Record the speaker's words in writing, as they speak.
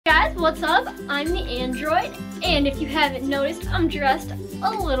What's up? I'm the android, and if you haven't noticed, I'm dressed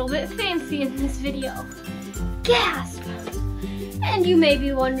a little bit fancy in this video. Gasp! And you may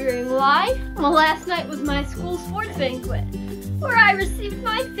be wondering why? Well, last night was my school sports banquet, where I received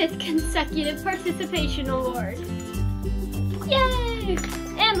my 5th consecutive participation award. Yay!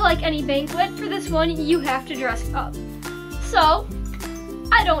 And like any banquet, for this one, you have to dress up. So,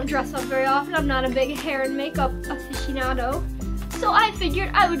 I don't dress up very often. I'm not a big hair and makeup aficionado. So I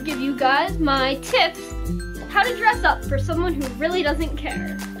figured I would give you guys my tips how to dress up for someone who really doesn't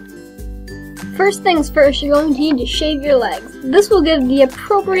care. First things first, you're going to need to shave your legs. This will give the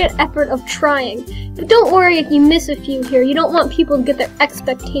appropriate effort of trying. But don't worry if you miss a few here. You don't want people to get their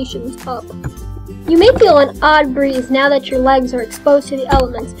expectations up. You may feel an odd breeze now that your legs are exposed to the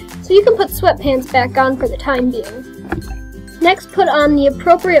elements, so you can put sweatpants back on for the time being. Next, put on the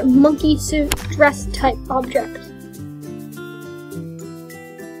appropriate monkey suit dress type object.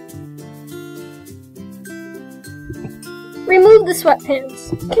 Remove the sweatpants.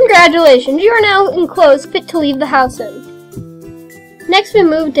 Congratulations, you are now in clothes fit to leave the house in. Next we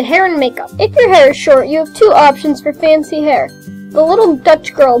move to hair and makeup. If your hair is short, you have 2 options for fancy hair. The little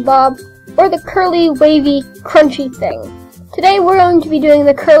Dutch girl bob, or the curly, wavy, crunchy thing. Today we're going to be doing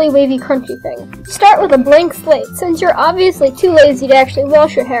the curly, wavy, crunchy thing. Start with a blank slate. Since you're obviously too lazy to actually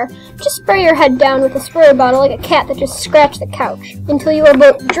wash your hair, just spray your head down with a sprayer bottle like a cat that just scratched the couch, until you are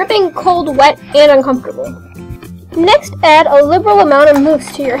both dripping, cold, wet, and uncomfortable. Next, add a liberal amount of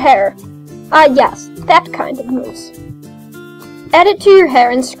mousse to your hair. Yes, that kind of mousse. Add it to your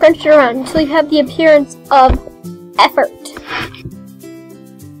hair and scrunch it around until you have the appearance of effort.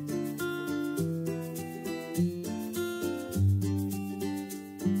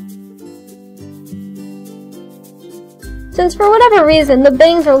 Since for whatever reason the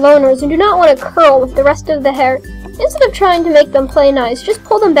bangs are loners and do not want to curl with the rest of the hair, instead of trying to make them play nice, just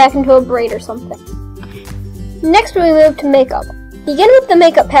pull them back into a braid or something. Next we move to makeup. Begin with the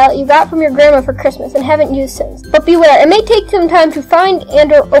makeup palette you got from your grandma for Christmas and haven't used since. But beware, it may take some time to find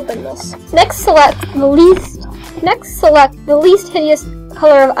and or open this. Next select the least hideous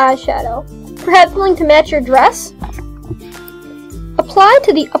color of eyeshadow. Perhaps something to match your dress? Apply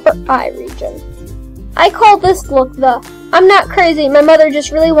to the upper eye region. I call this look the "I'm not crazy, my mother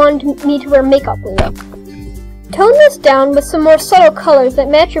just really wanted me to wear makeup" look. Tone this down with some more subtle colors that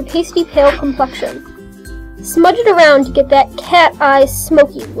match your pasty pale complexion. Smudge it around to get that cat eye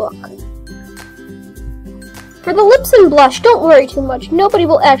smoky look. For the lips and blush, don't worry too much. Nobody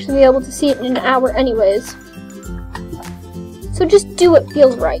will actually be able to see it in an hour anyways. So just do what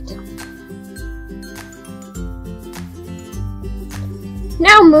feels right.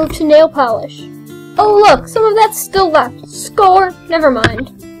 Now move to nail polish. Oh look, some of that's still left. Score! Never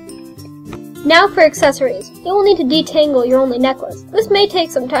mind. Now for accessories. You will need to detangle your only necklace. This may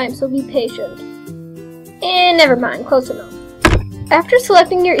take some time, so be patient. And never mind, close enough. After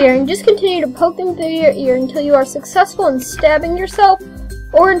selecting your earring, just continue to poke them through your ear until you are successful in stabbing yourself,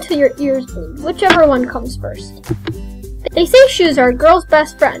 or until your ears bleed, whichever one comes first. They say shoes are a girl's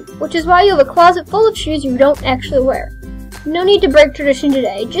best friend, which is why you have a closet full of shoes you don't actually wear. No need to break tradition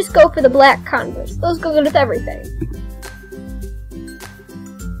today, just go for the black Converse. Those go good with everything.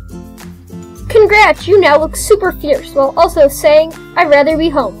 Congrats, you now look super fierce, while also saying, "I'd rather be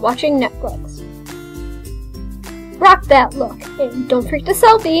home watching Netflix." Rock that look, and don't forget to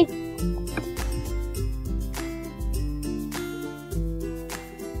selfie!